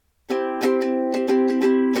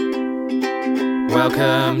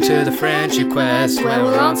Welcome to the Friendship Quest, where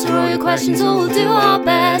we'll answer all your questions, or we'll do our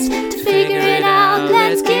best to figure it out.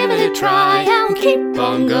 Let's give it a try, and we'll keep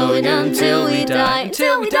on going until we die.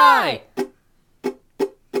 Until we die!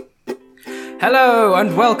 Hello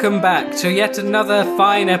and welcome back to yet another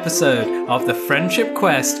fine episode of the Friendship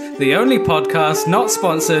Quest, the only podcast not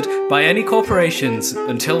sponsored by any corporations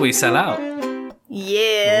until we sell out.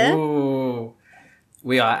 Yeah. Ooh.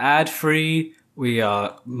 We are ad-free, we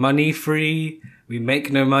are money-free, we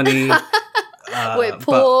make no money. We're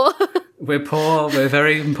poor. We're poor, we're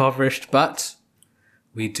very impoverished, but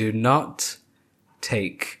we do not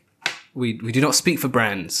we do not speak for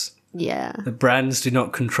brands. Yeah. The brands do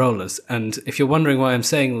not control us. And if you're wondering why I'm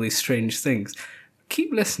saying all these strange things,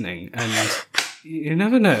 keep listening and you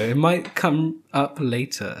never know, it might come up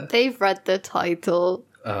later. They've read the title.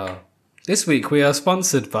 This week we are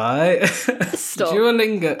sponsored by Stop.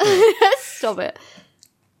 Duolingo. Stop it.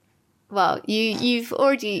 Well, we're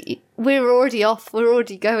already off. We're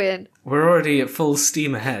already going. We're already at full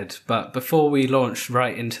steam ahead, but before we launch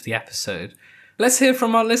right into the episode, let's hear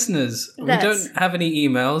from our listeners. We don't have any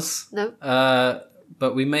emails. No.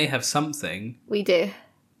 But we may have something. We do.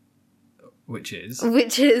 Which is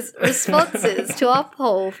responses to our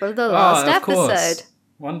poll from the last episode. Course.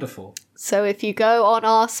 Wonderful. So if you go on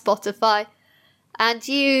our Spotify and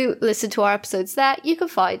you listen to our episodes there, you can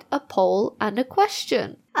find a poll and a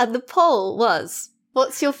question. And the poll was,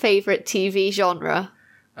 what's your favourite TV genre?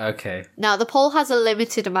 Okay. Now, the poll has a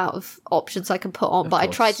limited amount of options I can put on, but I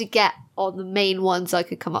tried to get on the main ones I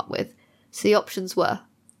could come up with. So the options were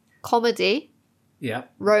comedy,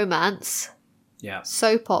 romance,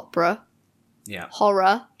 soap opera,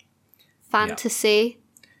 horror, fantasy,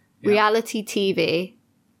 reality TV,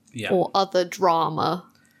 or other drama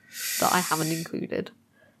that I haven't included.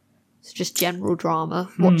 So just general drama.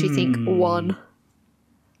 What do you think won?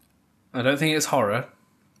 I don't think it's horror.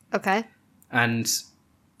 Okay. And,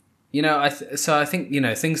 I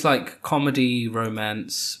think, things like comedy,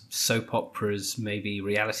 romance, soap operas, maybe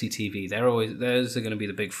reality TV, those are going to be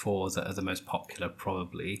the big four that are the most popular,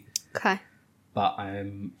 probably. Okay. But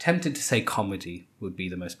I'm tempted to say comedy would be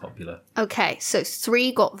the most popular. Okay, so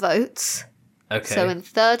 3 got votes. Okay. So in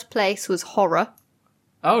third place was horror.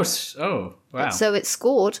 Oh, wow. So it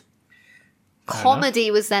scored.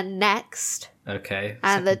 Comedy was then next. Okay.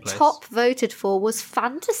 And the top voted for was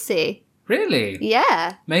fantasy. Really?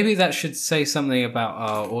 Yeah. Maybe that should say something about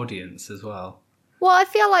our audience as well. Well, I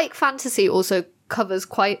feel like fantasy also covers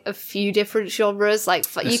quite a few different genres. Like,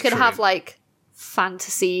 you could have, like,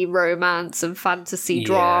 fantasy romance and fantasy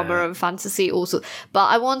drama and fantasy also. But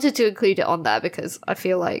I wanted to include it on there because I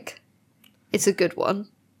feel like it's a good one.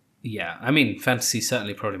 Yeah. I mean, fantasy's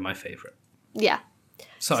certainly probably my favourite. Yeah.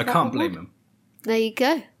 So I can't blame them. There you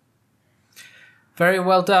go. Very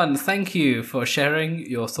well done. Thank you for sharing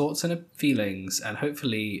your thoughts and feelings. And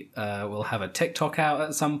hopefully we'll have a TikTok out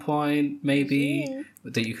at some point, maybe,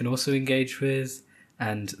 that you can also engage with.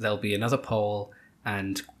 And there'll be another poll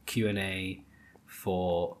and Q&A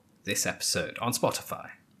for this episode on Spotify.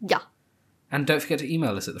 Yeah. And don't forget to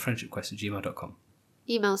email us at thefriendshipquest@gmail.com.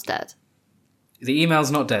 Email's dead. The email's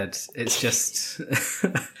not dead. It's just...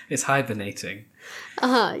 it's hibernating.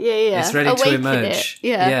 Yeah. It's ready to emerge.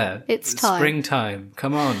 Yeah. It's time. Springtime.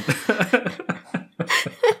 Come on.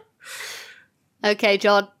 Okay,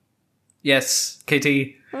 John. Yes,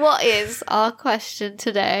 Katie. What is our question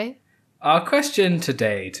today? Our question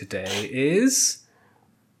today is...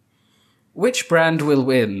 which brand will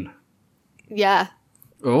win? Yeah.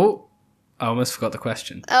 Oh, I almost forgot the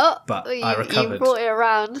question. Oh, but I recovered. You brought it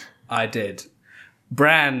around. I did.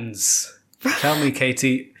 Brands. Tell me,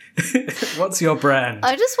 Katie, what's your brand?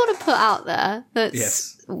 I just want to put out there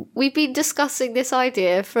that we've been discussing this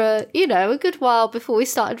idea for, a good while before we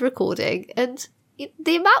started recording. And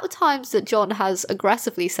the amount of times that John has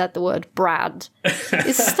aggressively said the word brand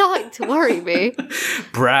is starting to worry me.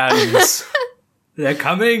 Brands. They're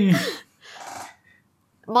coming.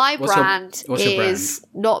 My brand is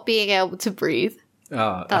not being able to breathe.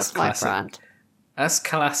 Oh, that's my brand. That's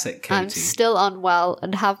classic, Katie. I'm still unwell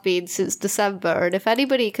and have been since December. And if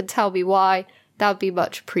anybody can tell me why, that would be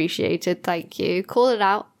much appreciated. Thank you. Calling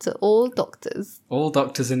out to all doctors. All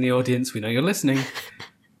doctors in the audience, we know you're listening.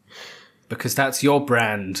 Because that's your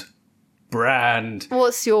brand.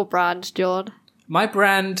 What's your brand, John? My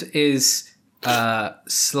brand is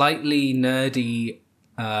slightly nerdy,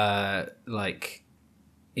 like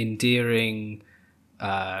endearing,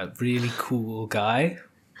 really cool guy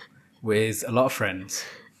with a lot of friends.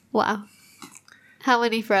 Wow. How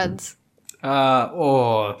many friends?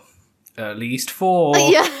 Or at least 4.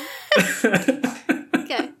 Yeah.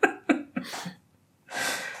 Okay.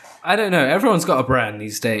 I don't know. Everyone's got a brand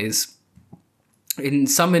these days.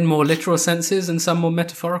 Some in more literal senses and some more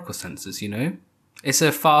metaphorical senses, you know? It's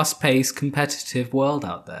a fast-paced, competitive world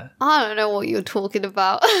out there. I don't know what you're talking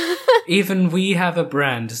about. Even we have a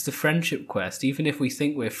brand as the Friendship Quest. Even if we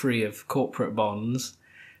think we're free of corporate bonds,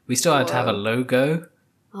 we still had to have a logo.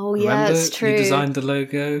 Oh, yeah, it's true. You designed the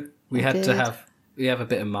logo. We have a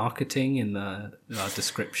bit of marketing in our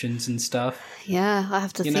descriptions and stuff. Yeah, I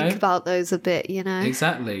have to think about those a bit, you know.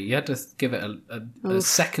 Exactly. You had to give it a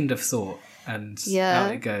second of thought, and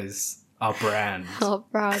out it goes. Our brand. Our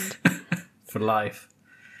brand. For life.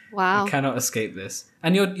 Wow. You cannot escape this.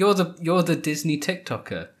 And you're the Disney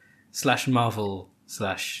TikToker / Marvel /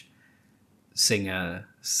 singer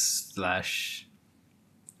 /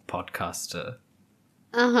 podcaster.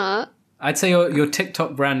 Uh-huh. I'd say your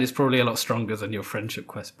TikTok brand is probably a lot stronger than your Friendship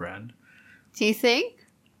Quest brand. Do you think?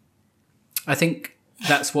 I think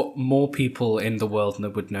that's what more people in the world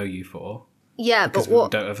would know you for. Yeah, but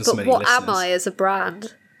what am I as a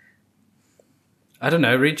brand? I don't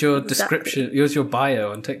know. Read your description. Use your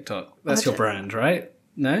bio on TikTok. That's your brand, right?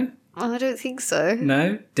 No? I don't think so.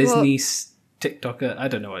 No? Disney TikToker? I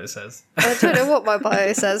don't know what it says. I don't know what my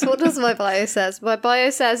bio says. What does my bio says? My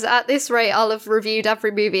bio says, at this rate, I'll have reviewed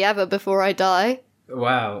every movie ever before I die.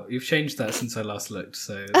 Wow. You've changed that since I last looked,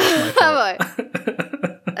 so that's my fault. Have I?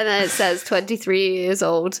 And then it says 23 years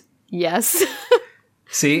old. Yes.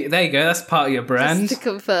 See, there you go. That's part of your brand. Just to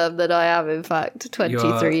confirm that I am, in fact,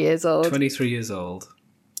 23 years old. 23 years old.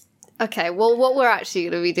 Okay, well, what we're actually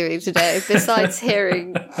going to be doing today, besides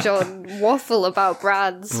hearing John waffle about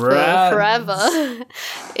brands for forever,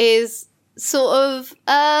 is sort of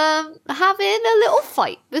having a little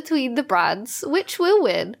fight between the brands. Which will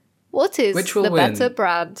win? What is better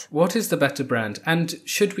brand? What is the better brand? And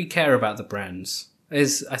should we care about the brands?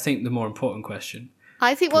 Is, I think, the more important question.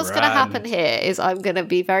 I think what's going to happen here is I'm going to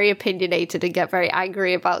be very opinionated and get very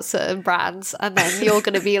angry about certain brands, and then you're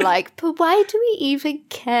going to be like, but why do we even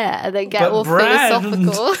care? And then get all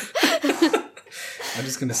philosophical. I'm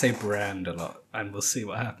just going to say brand a lot, and we'll see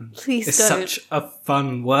what happens. Please it's don't. Such a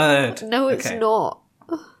fun word. No, it's not.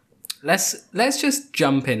 Let's just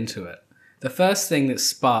jump into it. The first thing that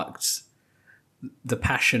sparked the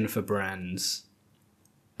passion for brands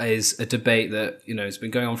is a debate that, has been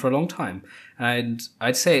going on for a long time. And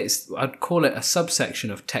I'd call it a subsection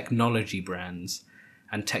of technology brands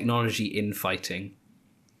and technology infighting.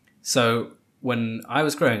 So when I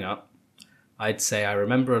was growing up, I'd say I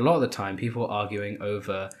remember a lot of the time people arguing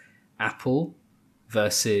over Apple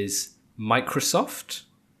versus Microsoft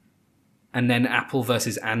and then Apple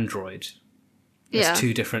versus Android. There's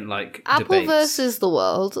two different Apple debates. versus the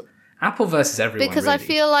world. Apple versus everyone. Because really. I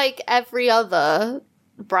feel like every other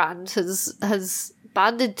brand has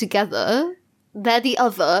banded together. They're the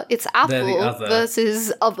other. It's Apple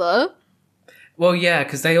versus other. Well, yeah,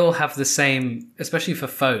 because they all have the same, especially for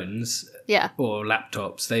phones or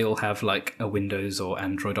laptops, they all have a Windows or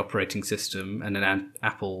Android operating system, and then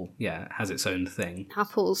Apple, has its own thing.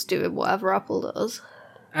 Apple's doing whatever Apple does.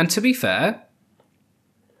 And to be fair,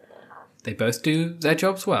 they both do their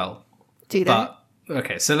jobs well. Do they?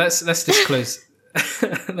 Okay, so let's disclose.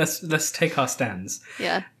 let's take our stands.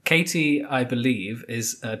 Yeah. Katie, I believe,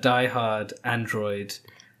 is a diehard Android.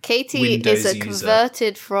 Katie Windows is a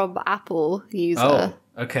converted from Apple user. Oh,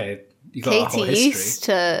 okay. You got a whole history. Katie used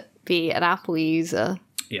to be an Apple user.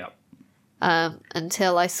 Yeah.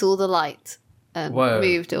 Until I saw the light and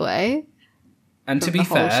moved away. And to be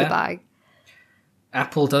fair,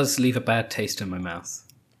 Apple does leave a bad taste in my mouth.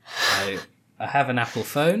 I have an Apple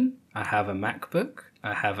phone. I have a MacBook.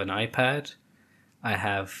 I have an iPad. I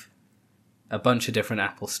have a bunch of different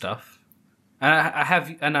Apple stuff.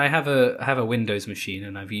 And I have a Windows machine,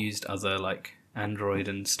 and I've used other Android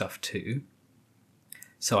and stuff too.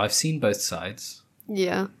 So I've seen both sides.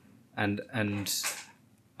 Yeah. And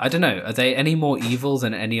I don't know, are they any more evil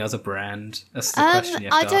than any other brand? That's the question you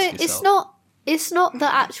have to ask yourself. It's not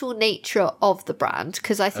the actual nature of the brand,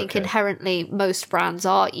 because I think inherently most brands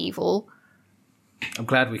are evil. I'm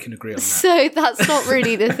glad we can agree on that. So that's not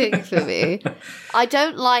really the thing for me. I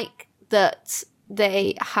don't like that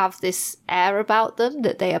they have this air about them,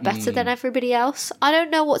 that they are better than everybody else. I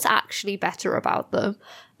don't know what's actually better about them.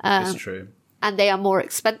 It's true. And they are more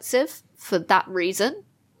expensive for that reason.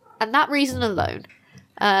 And that reason alone.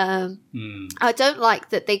 I don't like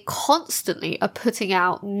that they constantly are putting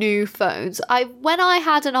out new phones. When I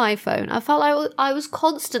had an iPhone, I felt like I was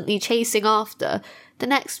constantly chasing after the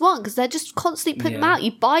next one, because they're just constantly putting them out.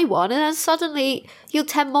 You buy one and then suddenly you're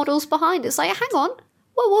 10 models behind. It's like, hang on,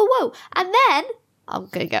 whoa. And then I'm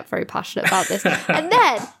going to get very passionate about this. And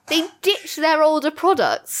then they ditch their older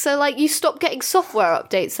products. So, like, you stop getting software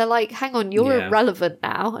updates. They're like, hang on, you're irrelevant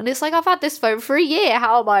now. And it's like, I've had this phone for a year.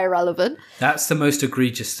 How am I irrelevant? That's the most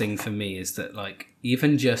egregious thing for me, is that, like,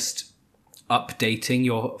 even just updating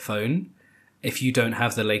your phone, if you don't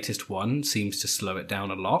have the latest one, seems to slow it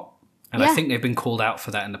down a lot. And I think they've been called out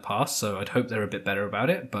for that in the past, so I'd hope they're a bit better about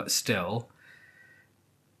it. But still,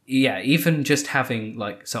 yeah, even just having,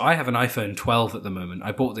 like... So I have an iPhone 12 at the moment.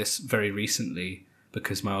 I bought this very recently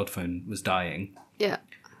because my old phone was dying. Yeah.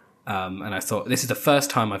 And I thought, this is the first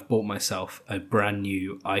time I've bought myself a brand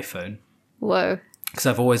new iPhone. Whoa. Because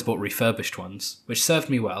I've always bought refurbished ones, which served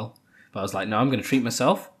me well. But I was like, no, I'm going to treat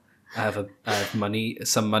myself. I have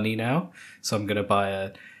some money now, so I'm going to buy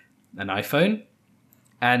an iPhone.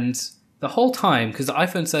 And the whole time, because the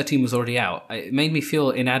iPhone 13 was already out, it made me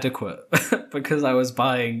feel inadequate because I was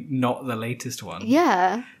buying not the latest one.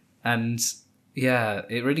 Yeah. And yeah,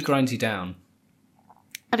 it really grinds you down.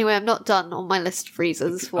 Anyway, I'm not done on my list of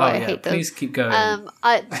reasons why I hate them. Please keep going.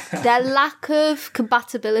 Their lack of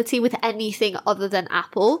compatibility with anything other than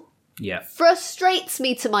Apple frustrates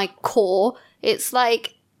me to my core. It's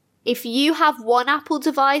like, if you have one Apple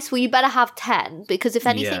device, well, you better have 10, because if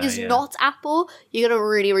anything is not Apple, you're going to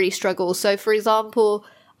really, really struggle. So, for example,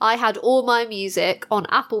 I had all my music on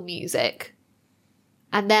Apple Music.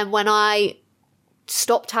 And then when I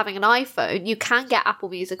stopped having an iPhone, you can get Apple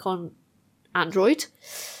Music on Android,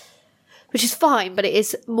 which is fine, but it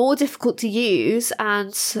is more difficult to use.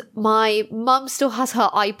 And my mum still has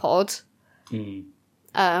her iPod.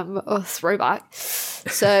 Throwback.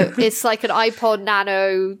 So it's like an iPod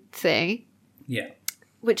Nano thing. Yeah.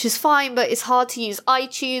 Which is fine, but it's hard to use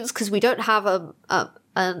iTunes because we don't have an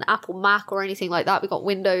Apple Mac or anything like that. We got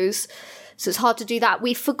Windows. So it's hard to do that.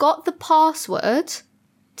 We forgot the password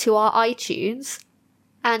to our iTunes,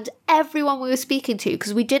 and everyone we were speaking to,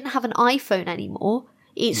 because we didn't have an iPhone anymore,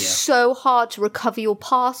 it's so hard to recover your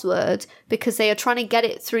password because they are trying to get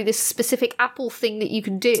it through this specific Apple thing that you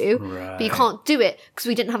can do, but you can't do it because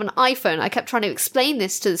we didn't have an iPhone. I kept trying to explain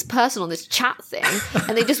this to this person on this chat thing,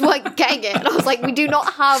 and they just weren't getting it. And I was like, we do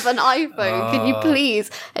not have an iPhone. Can you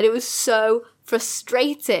please? And it was so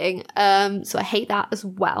frustrating. So I hate that as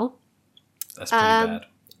well. That's pretty bad.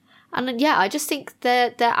 And yeah, I just think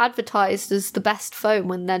they're advertised as the best phone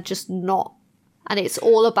when they're just not. And it's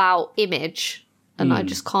all about image. And I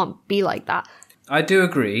just can't be like that. I do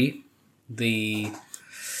agree. The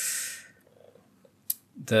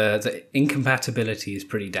incompatibility is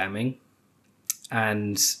pretty damning.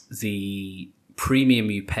 And the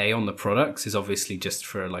premium you pay on the products is obviously just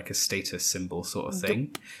for like a status symbol sort of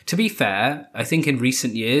thing. To be fair, I think in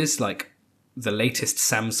recent years, like the latest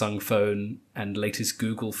Samsung phone and latest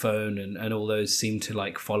Google phone and all those seem to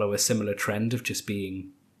like follow a similar trend of just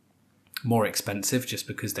being more expensive just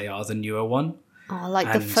because they are the newer one. Oh,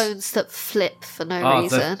 like the phones that flip for no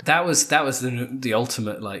reason. That was the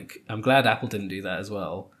ultimate, like, I'm glad Apple didn't do that as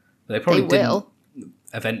well. They probably didn't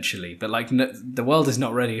eventually, but like the world is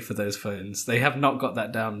not ready for those phones. They have not got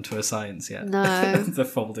that down to a science yet. No. The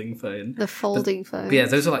folding phone. The folding phone. Yeah,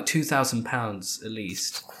 those are like £2,000 at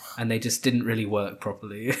least, and they just didn't really work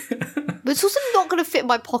properly. But it's also not going to fit in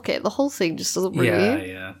my pocket. The whole thing just doesn't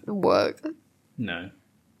really work. No.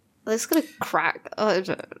 It's going to crack. I'm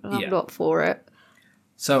not for it.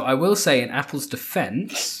 So I will say in Apple's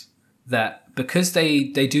defense that because they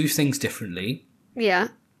do things differently,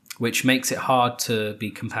 which makes it hard to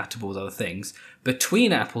be compatible with other things,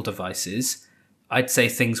 between Apple devices, I'd say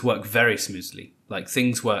things work very smoothly. Like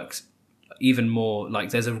things work even more,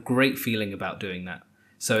 like there's a great feeling about doing that.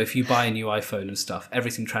 So if you buy a new iPhone and stuff,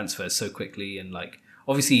 everything transfers so quickly, and like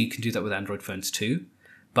obviously you can do that with Android phones too,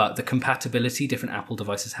 but the compatibility different Apple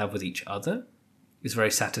devices have with each other is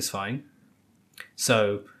very satisfying.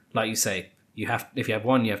 So, like you say, if you have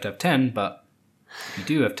one, you have to have 10, but if you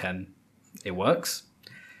do have 10, it works,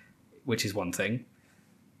 which is one thing.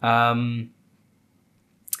 And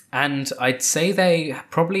I'd say they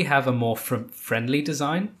probably have a more friendly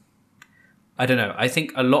design. I don't know. I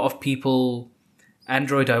think a lot of people,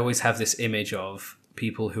 Android, I always have this image of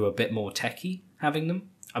people who are a bit more techie having them.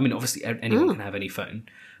 I mean, obviously anyone can have any phone,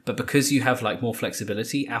 but because you have like more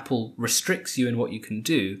flexibility, Apple restricts you in what you can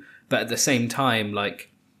do. But at the same time,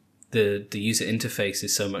 like the user interface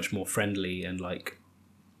is so much more friendly and like,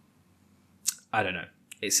 I don't know,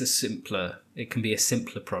 it can be a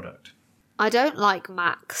simpler product. I don't like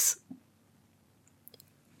Macs.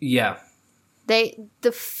 Yeah.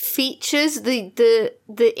 The features, the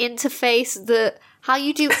interface, how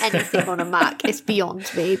you do anything on a Mac is beyond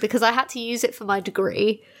me, because I had to use it for my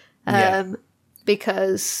degree.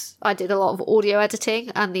 because I did a lot of audio editing,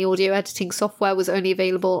 and the audio editing software was only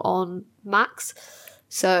available on Macs.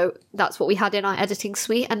 So that's what we had in our editing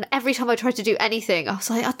suite. And every time I tried to do anything, I was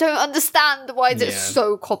like, I don't understand. Why is it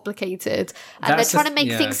so complicated? And they're trying to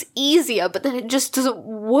make things easier, but then it just doesn't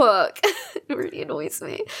work. It really annoys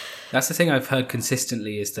me. That's the thing I've heard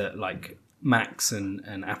consistently, is that like Macs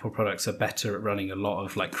and Apple products are better at running a lot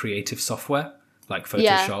of like creative software, like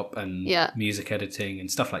Photoshop and music editing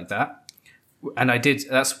and stuff like that. And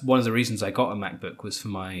that's one of the reasons I got a MacBook, was for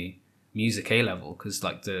my music A-level, because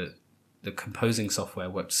like the composing software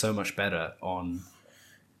worked so much better on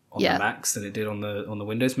the Macs than it did on the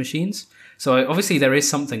Windows machines. So obviously there is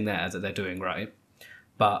something there that they're doing right,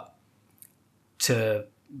 but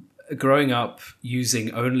growing up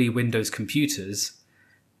using only Windows computers,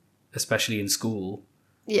 especially in school,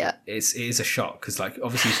 it is a shock, because like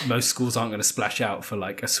obviously most schools aren't going to splash out for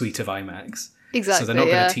like a suite of iMacs. Exactly. So they're not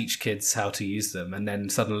going to teach kids how to use them, and then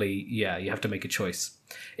suddenly you have to make a choice.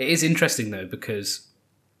 It is interesting though, because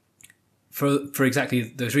for exactly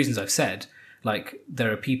those reasons I've said, like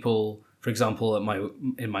there are people, for example,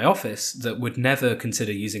 in my office, that would never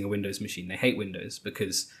consider using a Windows machine. They hate Windows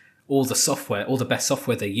because all the best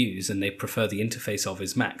software they use and they prefer the interface of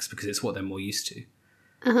is Macs, because it's what they're more used to.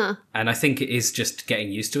 Uh-huh. And I think it is just getting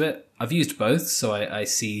used to it. I've used both, so I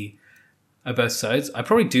see both sides. I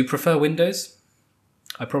probably do prefer Windows.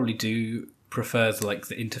 I probably do prefer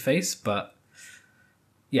the interface, but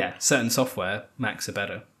yeah, certain software, Macs are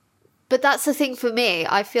better. But that's the thing for me.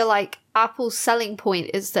 I feel like Apple's selling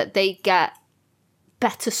point is that they get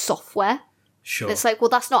better software. Sure. It's like, well,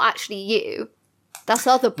 that's not actually you. That's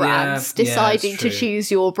other brands deciding to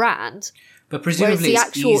choose your brand. But presumably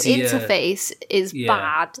whereas the actual interface is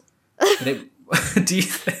bad. But do you...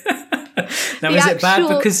 Now, is it bad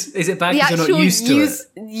because you're not used to it?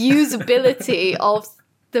 The usability of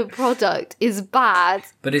the product is bad.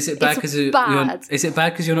 But is it bad because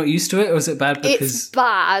you're not used to it, or is it bad because it's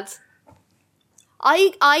bad?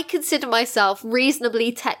 I consider myself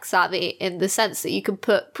reasonably tech savvy, in the sense that you can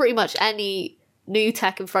put pretty much any new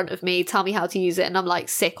tech in front of me, tell me how to use it, and I'm like,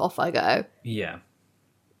 sick, off I go. Yeah.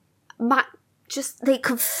 Mac, they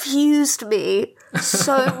confused me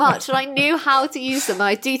so much, and I knew how to use them. And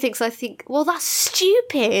I do things, I think, well, that's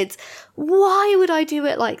stupid. Why would I do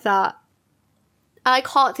it like that? And I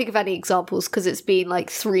can't think of any examples because it's been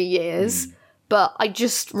like 3 years, but I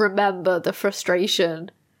just remember the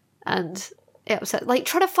frustration and it was like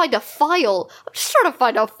trying to find a file. I'm just trying to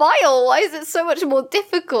find a file. Why is it so much more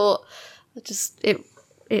difficult? It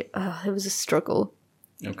was a struggle.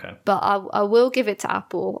 Okay. But I will give it to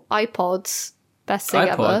Apple. iPods, best thing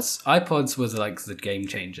ever. iPods was like the game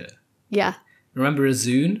changer. Yeah. Remember a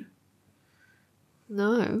Zune?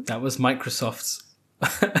 No. That was Microsoft's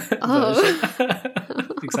version.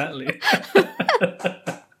 Exactly.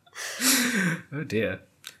 Oh dear.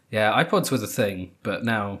 Yeah, iPods were the thing, but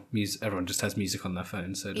now everyone just has music on their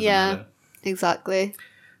phone, so it doesn't matter. Exactly.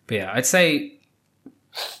 But yeah, I'd say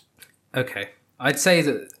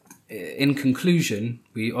that in conclusion,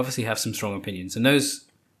 we obviously have some strong opinions, and those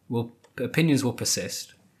opinions will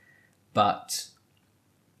persist, but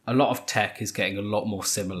a lot of tech is getting a lot more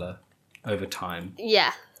similar over time.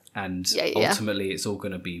 Yeah. And ultimately it's all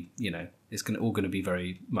going to be, all going to be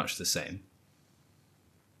very much the same.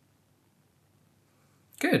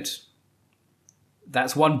 Good.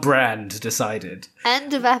 That's one brand decided.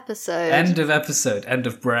 End of episode. End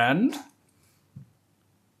of brand.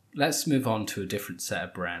 Let's move on to a different set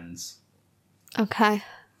of brands. Okay.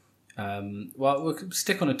 Well, we'll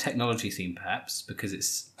stick on a technology theme perhaps, because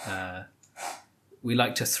it's we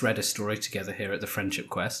like to thread a story together here at the Friendship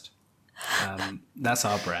Quest. That's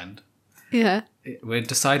our brand. Yeah. We're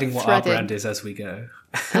deciding what our brand is as we go.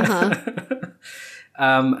 Uh-huh.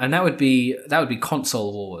 And that would be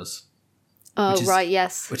Console Wars. Oh, right,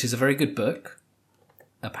 yes. Which is a very good book,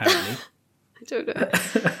 apparently. I don't know.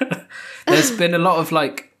 There's been a lot of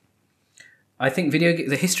I think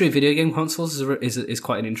the history of video game consoles is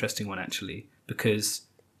quite an interesting one, actually, because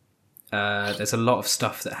there's a lot of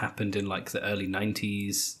stuff that happened in the early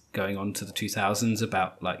 90s going on to the 2000s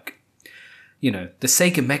about the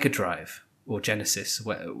Sega Mega Drive or Genesis,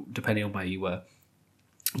 depending on where you were,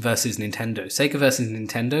 versus Nintendo. Sega versus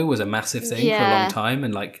Nintendo was a massive thing for a long time,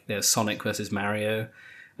 and there's Sonic versus Mario.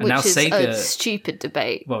 And which now is Sega, a stupid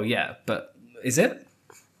debate. Well, yeah, but is it?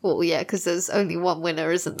 Well, yeah, because there's only one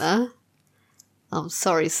winner, isn't there? I'm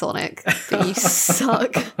sorry, Sonic, but you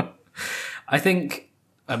suck.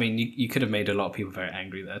 You could have made a lot of people very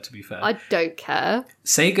angry there, to be fair. I don't care.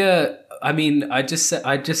 Sega, I just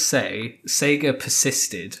say Sega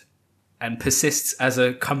persisted and persists as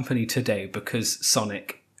a company today because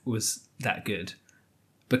Sonic was that good.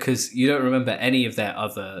 Because you don't remember any of their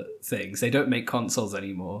other things. They don't make consoles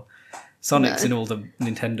anymore. Sonic's in all the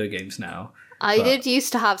Nintendo games now. I did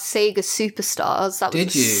used to have Sega Superstars. That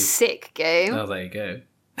was a sick game. Oh, there you go.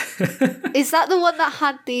 Is that the one that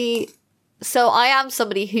had the... So I am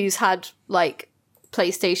somebody who's had, like,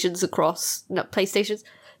 PlayStations,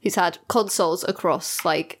 who's had consoles across,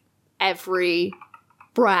 like, every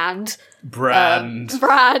brand. So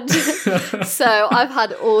I've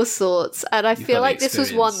had all sorts. And I feel like this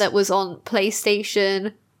was one that was on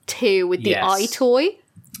PlayStation 2 with the iToy.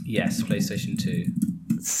 Yes, PlayStation 2.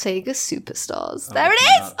 Sega Superstars. There it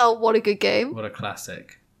is! Oh, what a good game. What a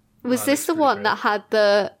classic. Was this the one that had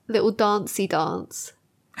the little dancey dance?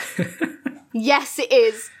 Yes, it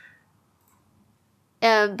is.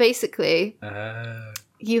 Basically,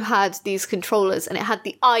 you had these controllers and it had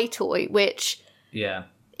the iToy, which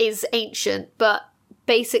is ancient, but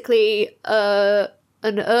basically an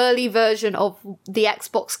early version of the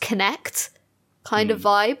Xbox Kinect kind of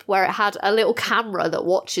vibe, where it had a little camera that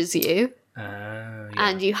watches you.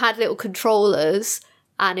 And you had little controllers,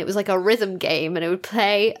 and it was like a rhythm game, and it would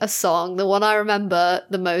play a song. The one I remember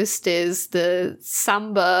the most is the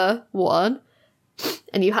Samba one,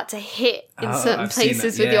 and you had to hit in certain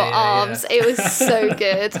places with your arms. It was so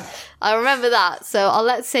good. I remember that, so I'll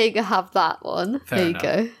let Sega have that one. There you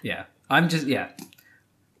go. Yeah.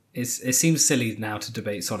 It seems silly now to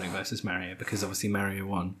debate Sonic versus Mario, because obviously Mario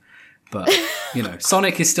won. But,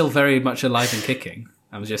 Sonic is still very much alive and kicking.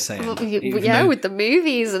 I was just saying. With the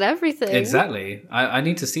movies and everything. Exactly. I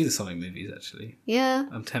need to see the Sonic movies, actually. Yeah.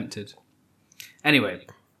 I'm tempted. Anyway,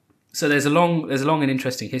 so there's a long and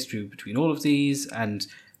interesting history between all of these, and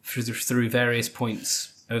through various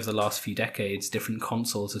points over the last few decades, different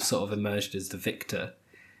consoles have sort of emerged as the victor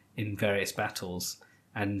in various battles.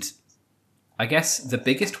 And I guess the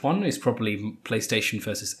biggest one is probably PlayStation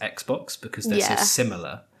versus Xbox, because they're so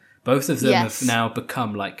similar. Both of them have now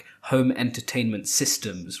become like home entertainment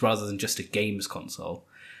systems rather than just a games console.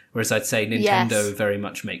 Whereas I'd say Nintendo very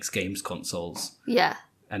much makes games consoles. Yeah.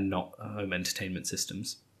 And not home entertainment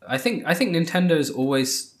systems. I think Nintendo's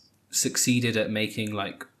always succeeded at making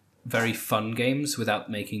like very fun games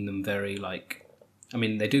without making them very like... I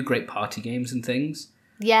mean, they do great party games and things.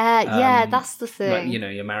 Yeah, that's the thing.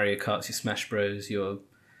 Like, your Mario Karts, your Smash Bros, your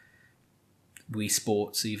Wii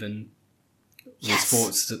Sports even... Yes.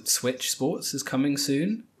 Wii Sports, Switch Sports is coming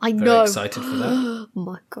soon. I know. Very excited for that. Oh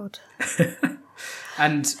my god.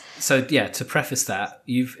 And so, to preface that,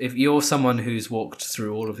 if you're someone who's walked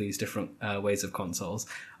through all of these different ways of consoles,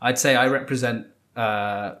 I'd say I represent.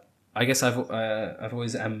 I guess I've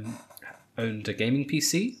always owned a gaming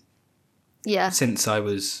PC. Yeah. Since I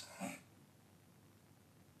was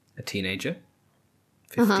a teenager,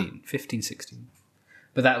 15, 16.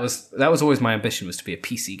 But that was always my ambition, was to be a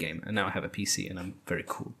PC gamer, and now I have a PC and I'm very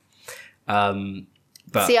cool.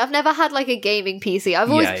 But see, I've never had like a gaming PC.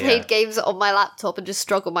 I've always played games on my laptop and just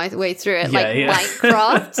struggled my way through it,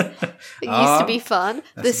 Minecraft. It used to be fun.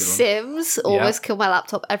 The Sims almost kill my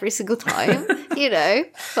laptop every single time, but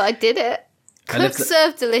I did it. Cook,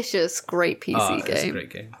 Serve, Delicious, great PC game. It's a great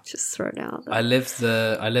game. Just throw it out there. I live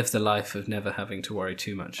the life of never having to worry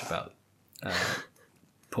too much about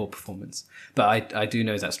poor performance, but I do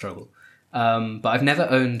know that struggle. But I've never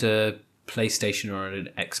owned a PlayStation or an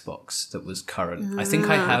Xbox that was current. I think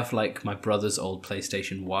I have like my brother's old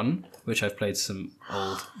PlayStation 1, which I've played some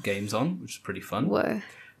old games on, which is pretty fun. Whoa.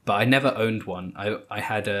 But I never owned one. I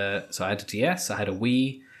had a DS, I had a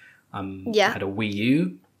Wii, I had a Wii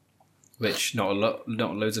U, which not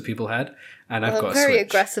loads of people had, and I've got a very Switch.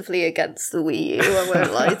 Aggressively against the Wii U, I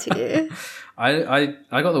won't lie to you.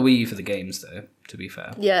 I got the Wii U for the games though, to be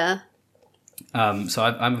fair. Yeah. So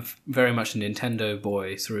I'm very much a Nintendo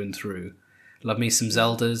boy through and through. Love me some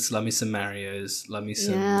Zeldas, love me some Marios, love me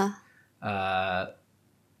some other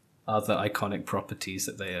iconic properties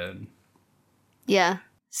that they own. Yeah.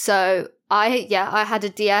 So I had a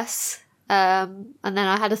DS, and then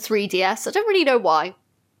I had a 3DS. I don't really know why.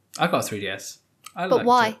 I got a 3DS. But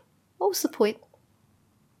why? What was the point?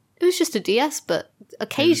 It was just a DS, but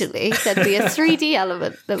occasionally there'd be a 3D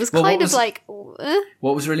element that was kind of like...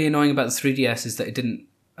 What was really annoying about the 3DS is that it didn't...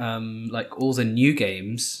 like, all the new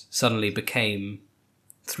games suddenly became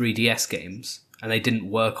 3DS games, and they didn't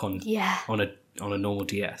work on a normal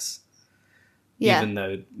DS. Yeah. Even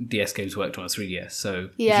though DS games worked on a 3DS. So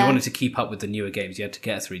if you wanted to keep up with the newer games, you had to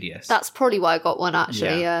get a 3DS. That's probably why I got one,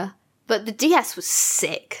 actually, yeah. But the DS was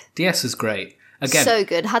sick. DS was great. Again, so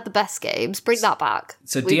good. Had the best games. Bring that back.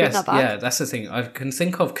 So DS, that's the thing. I can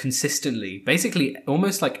think of consistently, basically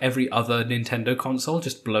almost like every other Nintendo console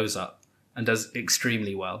just blows up and does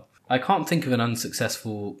extremely well. I can't think of an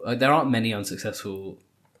unsuccessful... there aren't many unsuccessful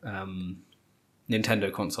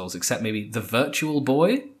Nintendo consoles, except maybe the Virtual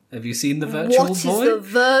Boy. Have you seen the Virtual Boy? What is the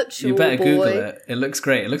Virtual Boy? You better Google it. It looks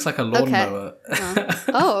great. It looks like a lawnmower. Okay.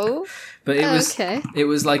 Oh. But it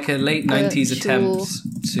was like a late 90s attempt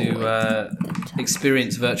to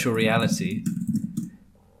experience virtual reality.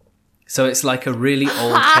 So it's like a really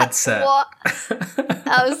old headset. What?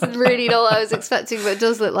 That was really not what I was expecting, but it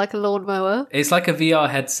does look like a lawnmower. It's like a VR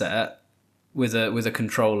headset with a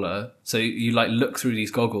controller. So you like look through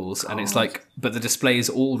these goggles and it's like, but the display is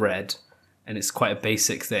all red and it's quite a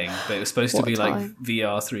basic thing, but it was supposed to be like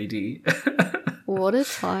VR 3D. What a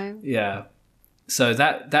time. Yeah. So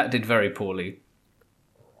that did very poorly.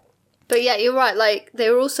 But yeah, you're right. Like, they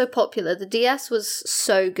were also popular. The DS was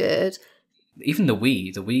so good. Even the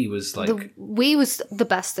Wii was like... The Wii was the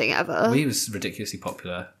best thing ever. Wii was ridiculously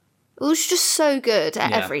popular. It was just so good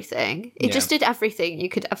at everything. It just did everything you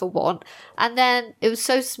could ever want. And then it was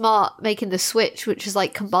so smart making the Switch, which is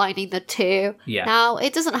like combining the two. Yeah. Now,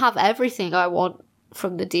 it doesn't have everything I want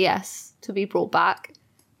from the DS to be brought back.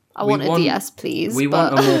 I want a DS, please. We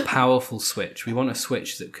want a more powerful Switch. We want a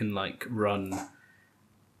Switch that can like run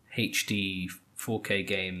HD 4K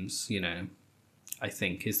games, you know, I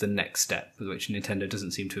think is the next step, which Nintendo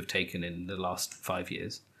doesn't seem to have taken in the last 5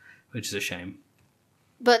 years, which is a shame.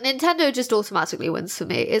 But Nintendo just automatically wins for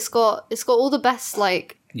me. It's got all the best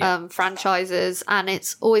franchises, and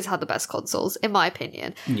it's always had the best consoles, in my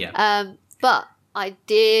opinion. Yeah. But I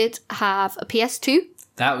did have a PS2.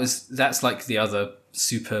 That's like the other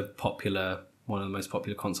super popular, one of the most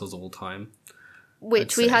popular consoles of all time.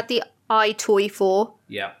 Which we had the iToy for.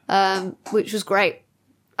 Yeah. Which was great.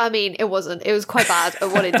 I mean, it wasn't. It was quite bad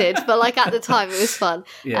at what it did, but like at the time, it was fun.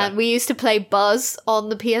 Yeah. And we used to play Buzz on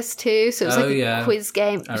the PS2, so it was a quiz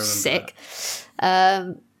game. It was sick.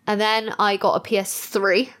 And then I got a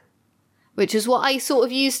PS3, which is what I sort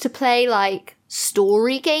of used to play like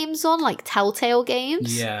story games on, like Telltale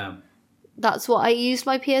games. Yeah. That's what I used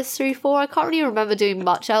my PS3 for. I can't really remember doing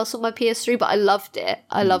much else on my PS3, but I loved it.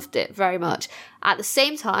 I loved it very much. At the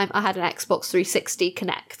same time, I had an Xbox 360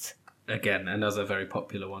 Kinect. Again, another very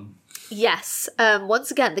popular one. Yes. Once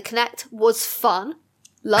again, the Kinect was fun.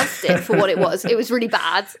 Loved it for what it was. It was really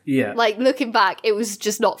bad. Yeah. Like, looking back, it was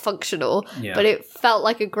just not functional. Yeah. But it felt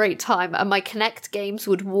like a great time. And my Kinect games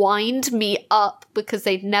would wind me up because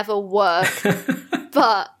they'd never work.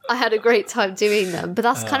 But I had a great time doing them. But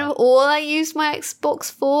that's kind of all I used my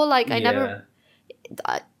Xbox for. Like, I never...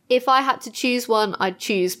 If I had to choose one, I'd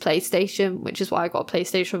choose PlayStation, which is why I got a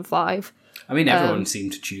PlayStation 5. I mean, everyone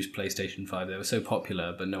seemed to choose PlayStation 5. They were so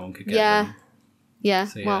popular, but no one could get them. Yeah,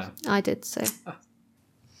 so, well, I did, so...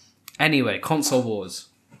 Anyway, Console Wars.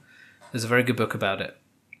 There's a very good book about it.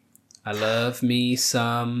 I love me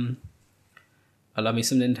some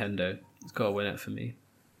Nintendo. It's got to win it for me.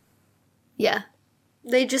 Yeah.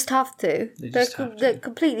 They just have to. They're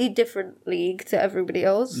completely different league to everybody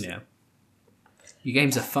else. Yeah. Your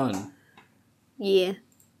games are fun. Yeah.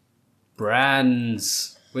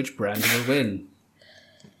 Brands. Which brand will win?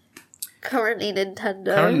 Currently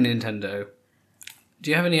Nintendo. Do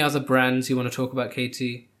you have any other brands you want to talk about,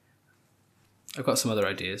 Katie? I've got some other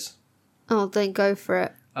ideas. Oh, then go for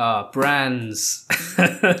it. Brands.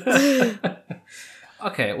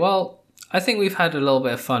 Okay, well, I think we've had a little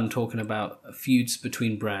bit of fun talking about feuds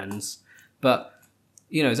between brands. But,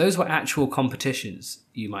 you know, those were actual competitions,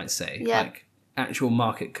 you might say. Yeah. Like, actual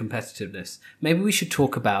market competitiveness. Maybe we should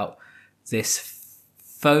talk about this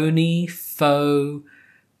faux,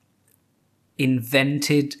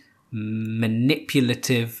 invented,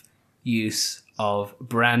 manipulative use of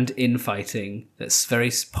brand infighting that's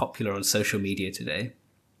very popular on social media today.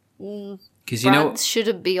 Because brands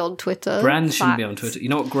shouldn't be on Twitter. Brands shouldn't be on Twitter. You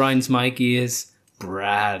know what grinds my gears?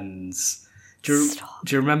 Brands. Do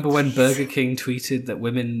you remember when Burger King tweeted that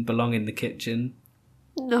women belong in the kitchen?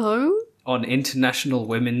 No. On International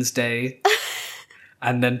Women's Day.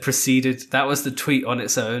 And then proceeded, that was the tweet on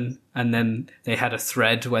its own. And then they had a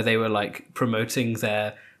thread where they were like promoting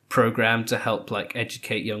their program to help like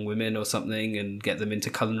educate young women or something and get them into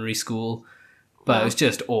culinary school. But It was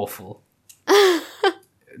just awful.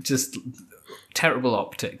 Just terrible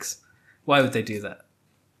optics. Why would they do that?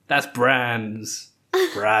 That's brands.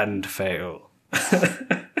 Brand fail.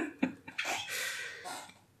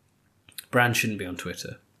 Brand shouldn't be on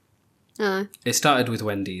Twitter. No. It started with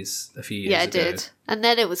Wendy's a few years ago. Yeah, it did. And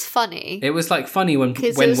then it was funny. It was like funny when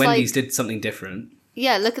Wendy's did something different.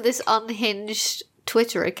 Yeah, look at this unhinged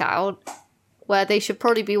Twitter account where they should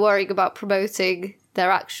probably be worrying about promoting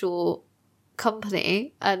their actual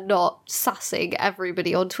company and not sassing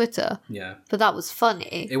everybody on Twitter. Yeah. But that was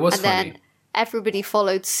funny. It was funny. Then everybody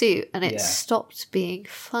followed suit and it stopped being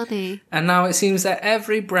funny. And now it seems that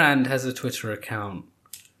every brand has a Twitter account.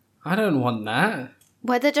 I don't want that.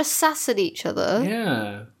 Where they're just sassing each other.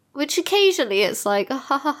 Yeah. Which occasionally it's like,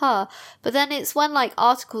 ha ha ha. But then it's when like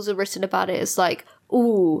articles are written about it, it's like,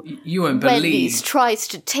 ooh, you won't believe. Wendy's tries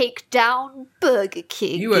to take down Burger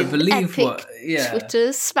King. You won't believe what. Yeah. Twitter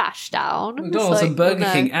smashdown. McDonald's and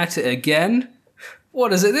Burger King at it again.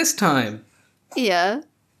 What is it this time? Yeah.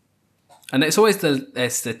 And it's always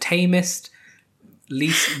the tamest,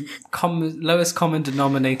 lowest common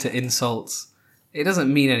denominator insults. It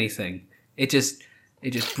doesn't mean anything. It just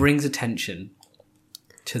brings attention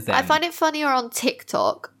to them. I find it funnier on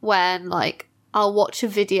TikTok when like I'll watch a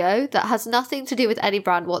video that has nothing to do with any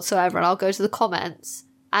brand whatsoever, and I'll go to the comments,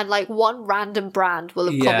 and like one random brand will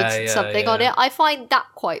have commented something on it. I find that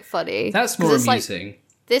quite funny. That's more amusing. Like,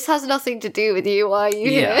 this has nothing to do with you. Why are you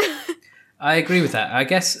here? I agree with that.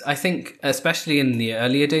 I think, especially in the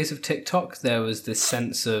earlier days of TikTok, there was this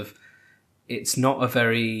sense of it's not a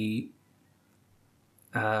very...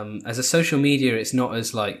 as a social media, it's not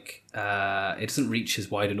as like... it doesn't reach as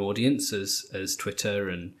wide an audience as Twitter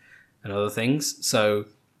and other things. So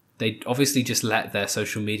they obviously just let their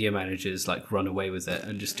social media managers like run away with it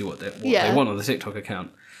and just do what they want on the TikTok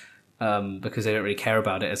account, because they don't really care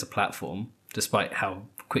about it as a platform, despite how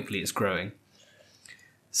quickly it's growing.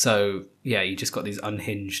 So yeah, you just got these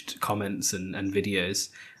unhinged comments and videos.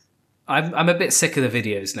 I'm a bit sick of the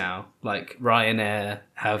videos now. Like Ryanair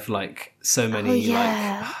have like so many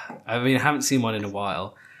like, I mean, I haven't seen one in a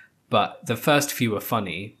while, but the first few were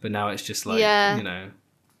funny, but now it's just like, you know,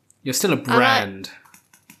 you're still a brand.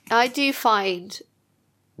 I do find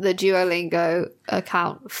the Duolingo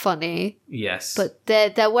account funny. Yes. But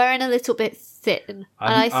they're wearing a little bit thin.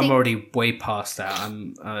 I'm already way past that.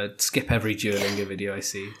 I skip every Duolingo video I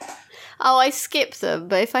see. Oh, I skip them,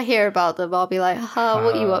 but if I hear about them, I'll be like, haha,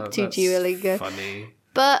 what are you up to, Duolingo? Funny.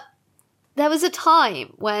 But there was a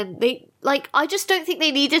time when they, like, I just don't think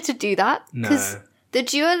they needed to do that. Because the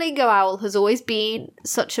Duolingo owl has always been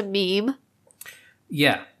such a meme.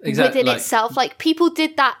 Yeah, exactly. Within itself. Like, people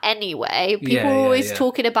did that anyway. People were always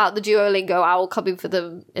talking about the Duolingo owl coming for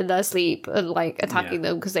them in their sleep and, like, attacking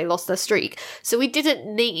them because they lost their streak. So we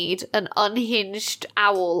didn't need an unhinged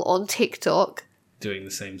owl on TikTok doing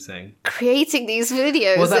the same thing, creating these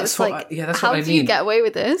videos. Well, that's that's how what I mean. Do you get away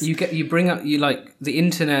with this? You bring up, you like the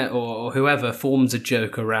internet or whoever forms a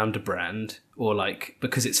joke around a brand, or like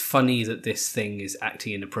because it's funny that this thing is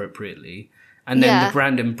acting inappropriately, and then the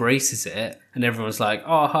brand embraces it, and everyone's like,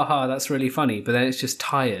 oh, haha, that's really funny. But then it's just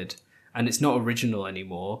tired, and it's not original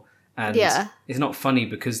anymore, and it's not funny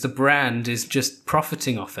because the brand is just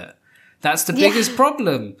profiting off it. That's the biggest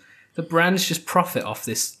problem. The brands just profit off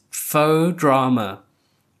this faux drama,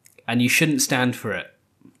 and you shouldn't stand for it.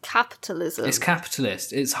 Capitalism. It's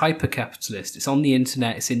capitalist. It's hyper-capitalist. It's on the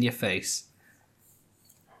internet. It's in your face.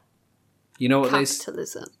 You know what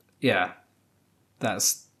capitalism. Yeah.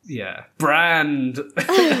 That's... Yeah. Brand!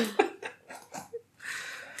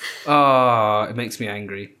 Oh, it makes me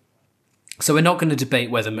angry. So we're not going to debate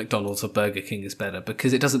whether McDonald's or Burger King is better,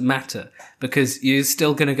 because it doesn't matter. Because you're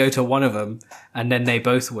still going to go to one of them, and then they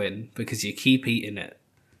both win, because you keep eating it.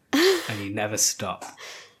 And you never stop.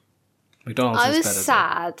 McDonald's is better. I was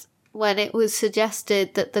sad when it was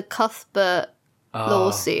suggested that the Cuthbert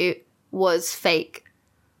lawsuit was fake.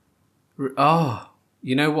 Oh,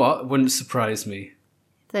 you know what? Wouldn't surprise me.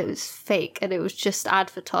 That it was fake and it was just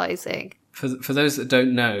advertising. For those that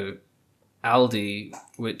don't know, Aldi,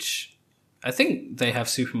 which I think they have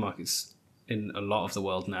supermarkets in a lot of the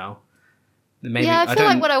world now. Maybe, I feel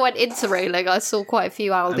like when I went interrailing, I saw quite a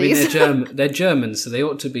few Aldis. I mean, they're German, so they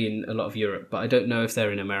ought to be in a lot of Europe, but I don't know if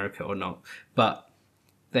they're in America or not. But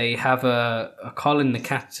they have a Colin the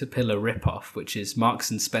Caterpillar ripoff, which is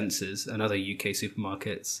Marks and Spencer's and other UK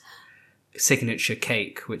supermarkets' signature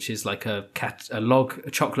cake, which is like a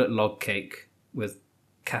chocolate log cake with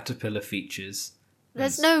caterpillar features.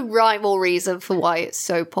 There's no rhyme or reason for why it's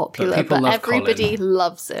so popular, but everybody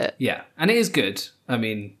loves it. Yeah, and it is good. I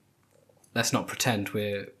mean, let's not pretend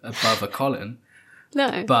we're above a Colin.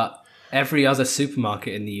 No. But every other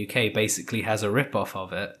supermarket in the UK basically has a rip-off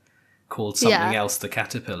of it called something else, the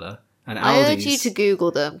Caterpillar. And I urge you to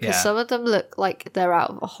Google them, because some of them look like they're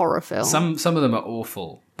out of a horror film. Some of them are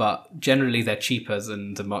awful, but generally they're cheaper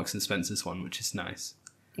than the Marks and Spencer's one, which is nice.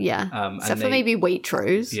 Yeah, except for maybe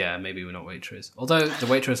Waitrose. Yeah, maybe we're not Waitrose. Although the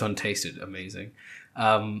Waitrose one tasted amazing.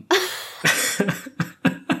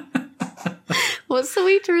 What's the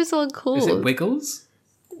Waitrose one called? Is it Wiggles?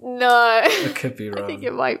 No. I could be wrong. I think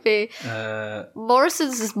it might be.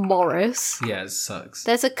 Morrison's is Morris. Yeah, it sucks.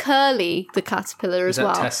 There's a Curly the caterpillar as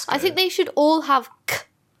well. Tesco? I think they should all have k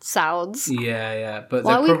sounds. Yeah. But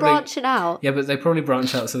why are we branching out? Yeah, but they probably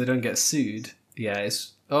branch out so they don't get sued. Yeah,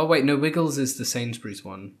 it's... Oh, wait, no, Wiggles is the Sainsbury's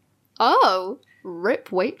one. Oh, rip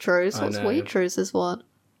Waitrose. What's Waitrose's one?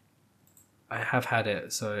 I have had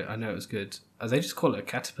it, so I know it was good. They just call it a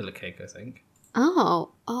caterpillar cake, I think.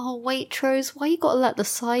 Oh, Waitrose, why you gotta let the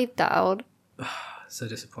side down? So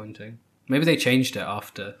disappointing. Maybe they changed it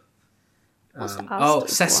after. Cecil.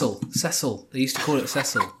 One? Cecil. They used to call it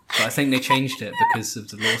Cecil, but I think they changed it because of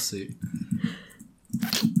the lawsuit.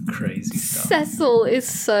 Crazy stuff. Cecil is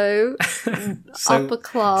so upper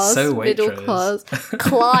class, so middle class.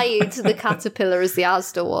 Clyde the caterpillar is the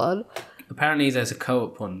Asda one. Apparently there's a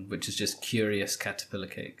Co-op one, which is just Curious Caterpillar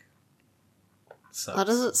Cake. Sucks. That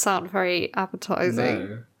doesn't sound very appetizing.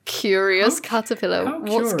 No. Curious Caterpillar.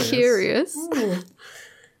 What's curious?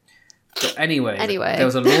 But anyway, there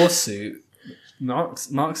was a lawsuit. Marks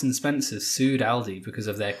and Spencer sued Aldi because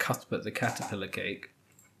of their Cuthbert the Caterpillar Cake.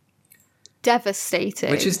 Devastating.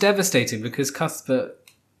 Which is devastating because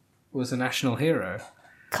Cuthbert was a national hero.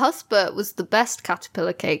 Cuthbert was the best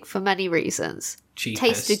caterpillar cake for many reasons. Cheapest.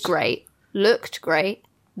 Tasted great. Looked great.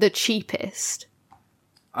 The cheapest.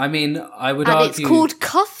 I mean, I would argue... And it's called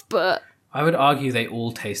Cuthbert. I would argue they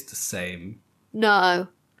all taste the same. No,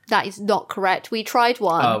 that is not correct. We tried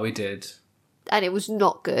one. Oh, we did. And it was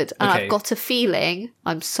not good. And I've got a feeling,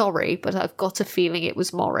 I'm sorry, but I've got a feeling it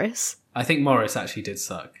was Morris. I think Morris actually did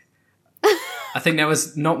suck. I think there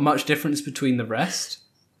was not much difference between the rest.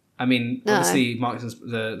 I mean, obviously,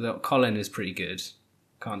 the Colin is pretty good.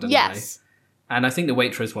 Can't deny. Yes. And I think the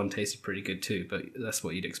Waitrose one tasted pretty good too, but that's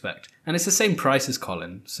what you'd expect. And it's the same price as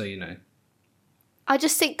Colin, so you know. I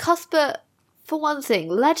just think Cuthbert, for one thing,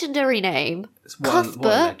 legendary name. It's one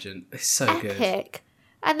legend. It's so epic. Good.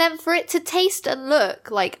 And then for it to taste and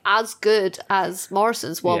look like as good as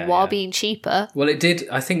Morrison's one while being cheaper. Well, it did.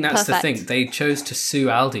 I think that's the thing. They chose to sue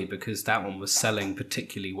Aldi because that one was selling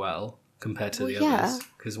particularly well compared to the others.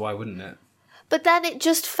 Because why wouldn't it? But then it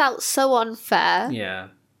just felt so unfair. Yeah.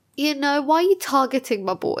 You know, why are you targeting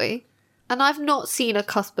my boy? And I've not seen a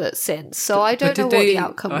Cuthbert since, so I don't know what the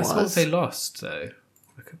outcome was. I thought they lost, though.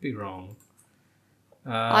 I could be wrong.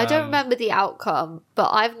 I don't remember the outcome,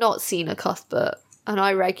 but I've not seen a Cuthbert, and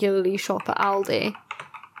I regularly shop at Aldi.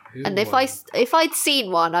 And if I'd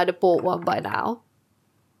seen one, I'd have bought one by now.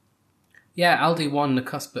 Yeah, Aldi won the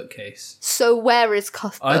Cuthbert case. So where is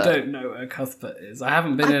Cuthbert? I don't know where Cuthbert is. I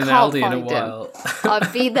haven't been in an Aldi in a while.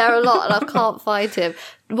 I've been there a lot and I can't find him.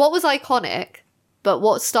 What was iconic, but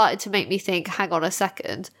what started to make me think, hang on a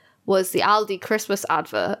second, was the Aldi Christmas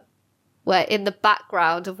advert, where in the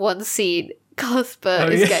background of one scene,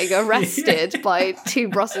 Cuthbert is getting arrested by 2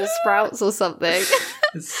 Brussels sprouts or something.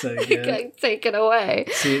 It's so good. Getting taken away.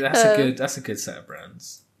 See, that's a good set of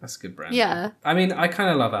brands. That's a good brand. Yeah. I mean, I kind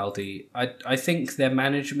of love Aldi. I think their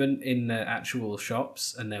management in the actual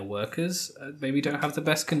shops and their workers maybe don't have the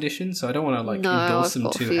best conditions, so I don't want to endorse them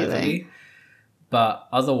too heavily. But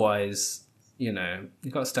otherwise, you know,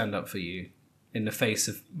 you've got to stand up for you in the face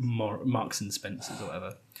of Marks and Spencer's or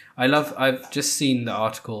whatever. I've just seen the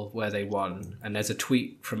article where they won, and there's a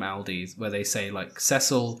tweet from Aldi where they say, like,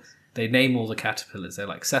 Cecil, they name all the caterpillars. They're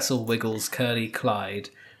like, Cecil, Wiggles, Curly, Clyde,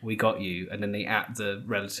 we got you. And then they at the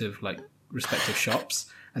relative, like, respective shops.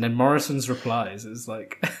 And then Morrison's replies is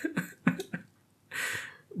like...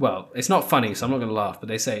 Well, it's not funny, so I'm not going to laugh, but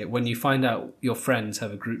they say, when you find out your friends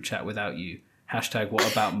have a group chat without you,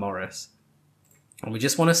 #WhatAboutMorris. And we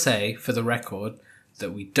just want to say, for the record,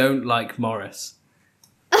 that we don't like Morris.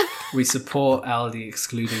 We support Aldi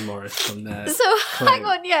excluding Morris from their hang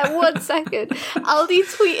on, 1 second. Aldi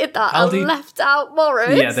tweeted that and left out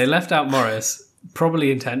Morris. Yeah, they left out Morris,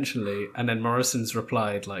 probably intentionally, and then Morrison's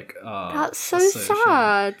replied like, "Oh, that's so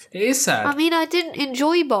sad." It is sad. I mean, I didn't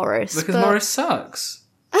enjoy Morris because Morris sucks.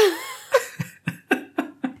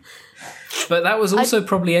 But that was also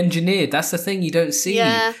probably engineered. That's the thing you don't see.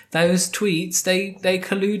 Yeah. Those tweets, they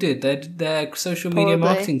colluded. Their social media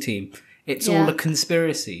marketing team. It's all a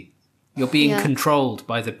conspiracy. You're being controlled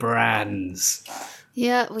by the brands.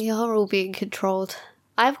 Yeah, we are all being controlled.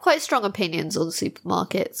 I have quite strong opinions on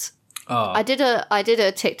supermarkets. Oh. I did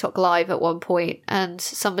a TikTok live at one point, and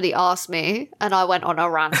somebody asked me, and I went on a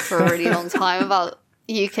rant for a really long time about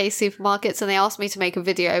UK supermarkets, and they asked me to make a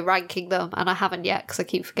video ranking them, and I haven't yet because I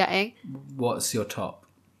keep forgetting. What's your top?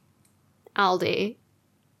 Aldi.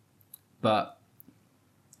 But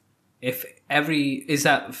is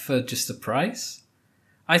that for just the price?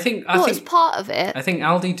 I think it's part of it. I think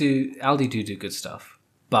Aldi do good stuff,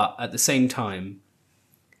 but at the same time,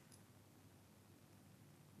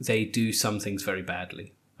 they do some things very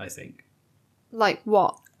badly, I think. Like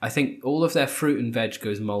what? I think all of their fruit and veg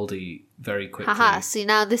goes mouldy very quickly. Haha, see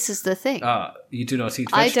now this is the thing. You do not eat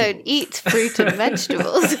vegetables. I don't eat fruit and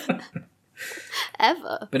vegetables.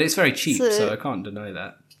 Ever. But it's very cheap, so I can't deny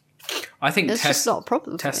that. I think it's just not a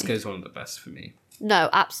problem for Tesco's one of the best for me. No,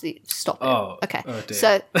 absolutely. Stop it. Oh, okay. Oh dear.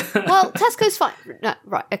 So, well, Tesco's fine. No,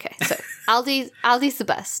 right, okay. So, Aldi's the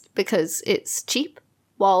best because it's cheap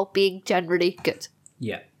while being generally good.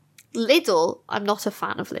 Yeah. Lidl, I'm not a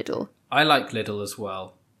fan of Lidl. I like Lidl as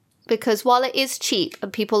well. Because while it is cheap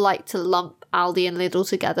and people like to lump Aldi and Lidl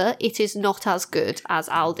together, it is not as good as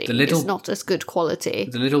Aldi. It's not as good quality.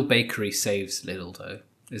 The Lidl bakery saves Lidl, though,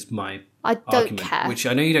 is my I don't argument, care. which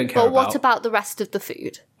I know you don't care about. But what about the rest of the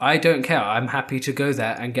food? I don't care. I'm happy to go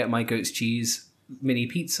there and get my goat's cheese mini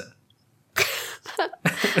pizza.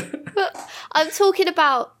 I'm talking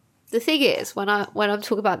about... The thing is, when I'm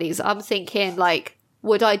talking about these, I'm thinking, like,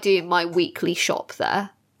 would I do my weekly shop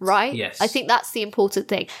there? Right? Yes. I think that's the important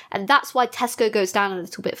thing. And that's why Tesco goes down a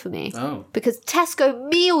little bit for me. Oh. Because Tesco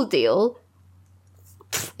meal deal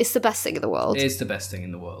is the best thing in the world. It is the best thing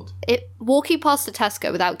in the world. Walking past a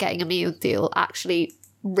Tesco without getting a meal deal actually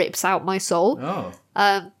rips out my soul. Oh.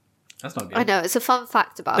 That's not good. I know, it's a fun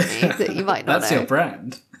fact about me that you might not know. That's your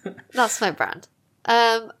brand. That's my brand.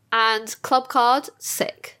 And Club Card,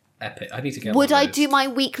 sick. Epic. I need to get Would one I of those. do my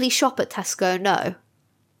weekly shop at Tesco? No.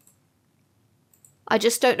 I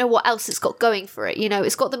just don't know what else it's got going for it. You know,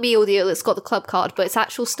 it's got the meal deal, it's got the Club Card, but its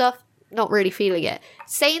actual stuff, not really feeling it.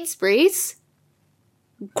 Sainsbury's,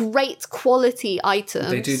 great quality items.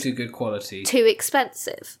 They do good quality. Too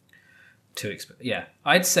expensive. Yeah.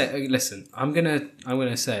 I'd say, listen, I'm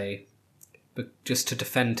gonna say, but just to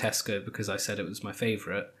defend Tesco because I said it was my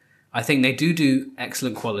favourite, I think they do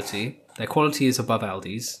excellent quality. Their quality is above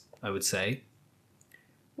Aldi's, I would say.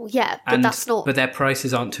 Well, yeah, but that's not... But their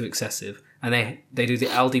prices aren't too excessive. And they do the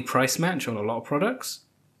Aldi price match on a lot of products.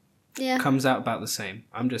 Yeah. Comes out about the same.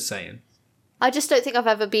 I'm just saying. I just don't think I've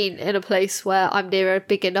ever been in a place where I'm near a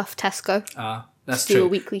big enough Tesco. That's to true. Do a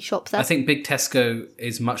weekly shop there. I think Big Tesco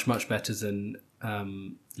is much, much better than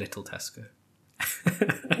Little Tesco.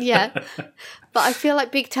 Yeah. But I feel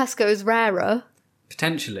like Big Tesco is rarer.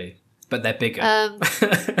 Potentially. But they're bigger.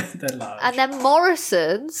 They're large. And then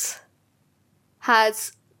Morrison's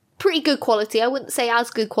has pretty good quality. I wouldn't say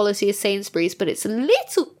as good quality as Sainsbury's, but it's a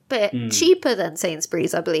little bit cheaper than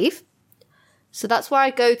Sainsbury's, I believe. So that's where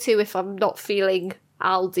I go to if I'm not feeling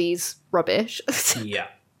Aldi's rubbish. Yeah,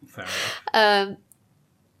 fair enough.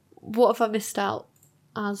 What have I missed out?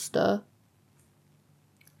 Asda.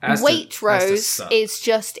 Asda Waitrose is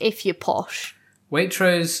just if you're posh.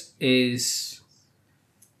 Waitrose is...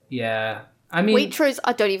 Yeah. I mean... Waitrose,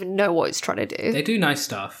 I don't even know what it's trying to do. They do nice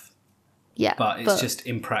stuff. Yeah. But it's just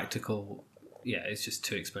impractical. Yeah, it's just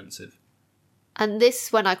too expensive. And this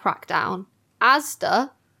is when I crack down.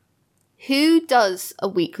 Asda. Who does a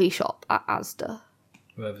weekly shop at Asda?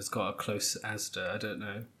 Whoever's got a close Asda, I don't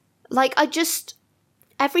know. Like,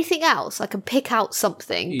 everything else, I can pick out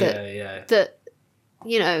something that,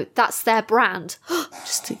 you know, that's their brand.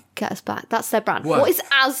 Just to get us back, that's their brand. What is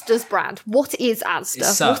Asda's brand? What is Asda? It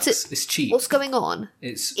sucks. It's cheap. What's going on?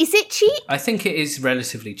 Is it cheap? I think it is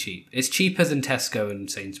relatively cheap. It's cheaper than Tesco and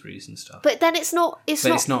Sainsbury's and stuff. But then it's not it's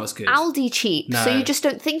not as good. Aldi cheap. No. So you just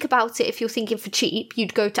don't think about it if you're thinking for cheap.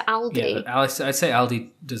 You'd go to Aldi. Yeah, but I'd say Aldi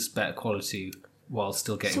does better quality while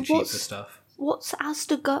still getting cheaper stuff. What's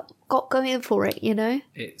Asda got going for it, you know?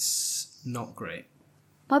 It's not great.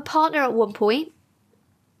 My partner at one point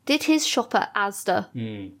did his shop at Asda.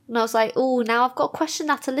 And I was like, oh, now I've got to question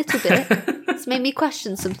that a little bit. It's made me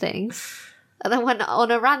question some things. And I went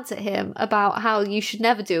on a rant at him about how you should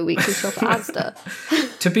never do a weekly shop at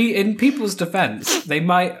Asda. To be in people's defence, they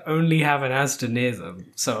might only have an Asda near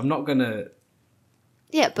them. So I'm not going to...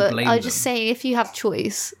 Yeah, but I'm just saying, if you have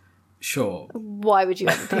choice... Sure. Why would you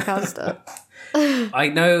ever pick Asda? I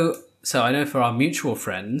know for our mutual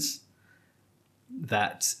friends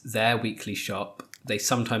that their weekly shop, they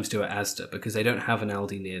sometimes do at Asda because they don't have an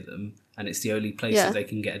Aldi near them and it's the only place that they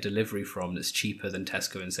can get a delivery from that's cheaper than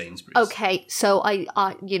Tesco and Sainsbury's. Okay, so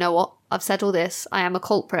I you know what? I've said all this. I am a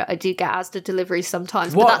culprit. I do get Asda deliveries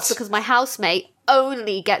sometimes. But that's because my housemate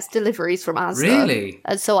only gets deliveries from Asda. Really?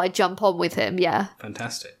 And so I jump on with him, yeah.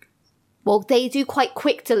 Fantastic. Well, they do quite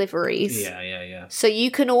quick deliveries. Yeah. So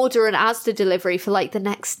you can order an Asda delivery for like the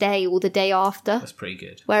next day or the day after. That's pretty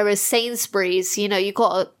good. Whereas Sainsbury's, you know,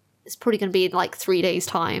 it's probably going to be in like 3 days'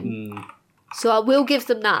 time. So I will give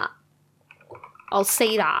them that. I'll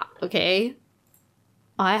say that, okay?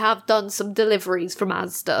 I have done some deliveries from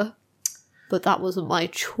Asda, but that wasn't my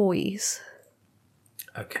choice.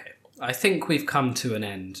 Okay. I think we've come to an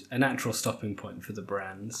end, a natural stopping point for the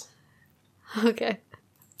brands. Okay.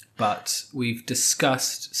 But we've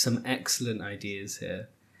discussed some excellent ideas here.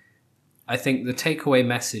 I think the takeaway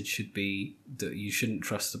message should be that you shouldn't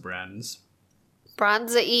trust the brands.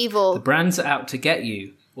 Brands are evil. The brands are out to get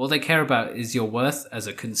you. All they care about is your worth as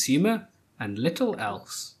a consumer and little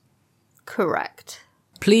else. Correct.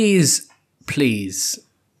 Please,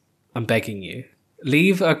 I'm begging you,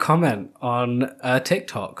 leave a comment on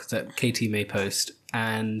TikTok that Katie may post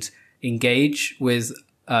and engage with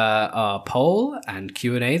our poll and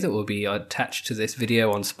Q&A that will be attached to this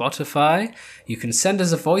video on Spotify. You can send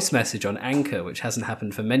us a voice message on Anchor, which hasn't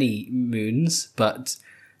happened for many moons, but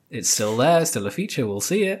it's still there, still a feature, we'll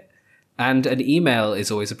see it. And an email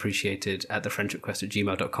is always appreciated at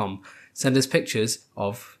thefriendshipquest@gmail.com. Send us pictures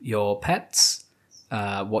of your pets,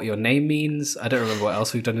 what your name means. I don't remember what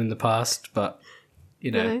else we've done in the past, but,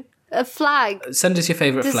 you know. No. A flag. Send us your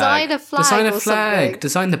favourite flag. Design a flag. Design a or flag. something.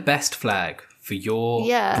 Design the best flag for your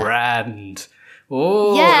Yeah. brand.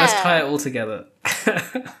 Oh, Yeah. let's tie it all together.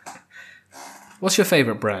 What's your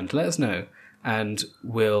favourite brand? Let us know. And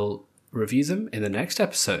we'll review them in the next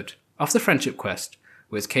episode of The Friendship Quest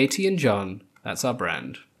with Katie and John. That's our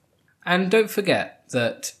brand. And don't forget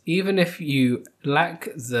that even if you lack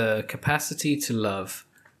the capacity to love,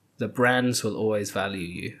 the brands will always value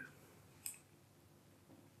you.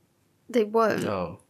 They won't. Oh.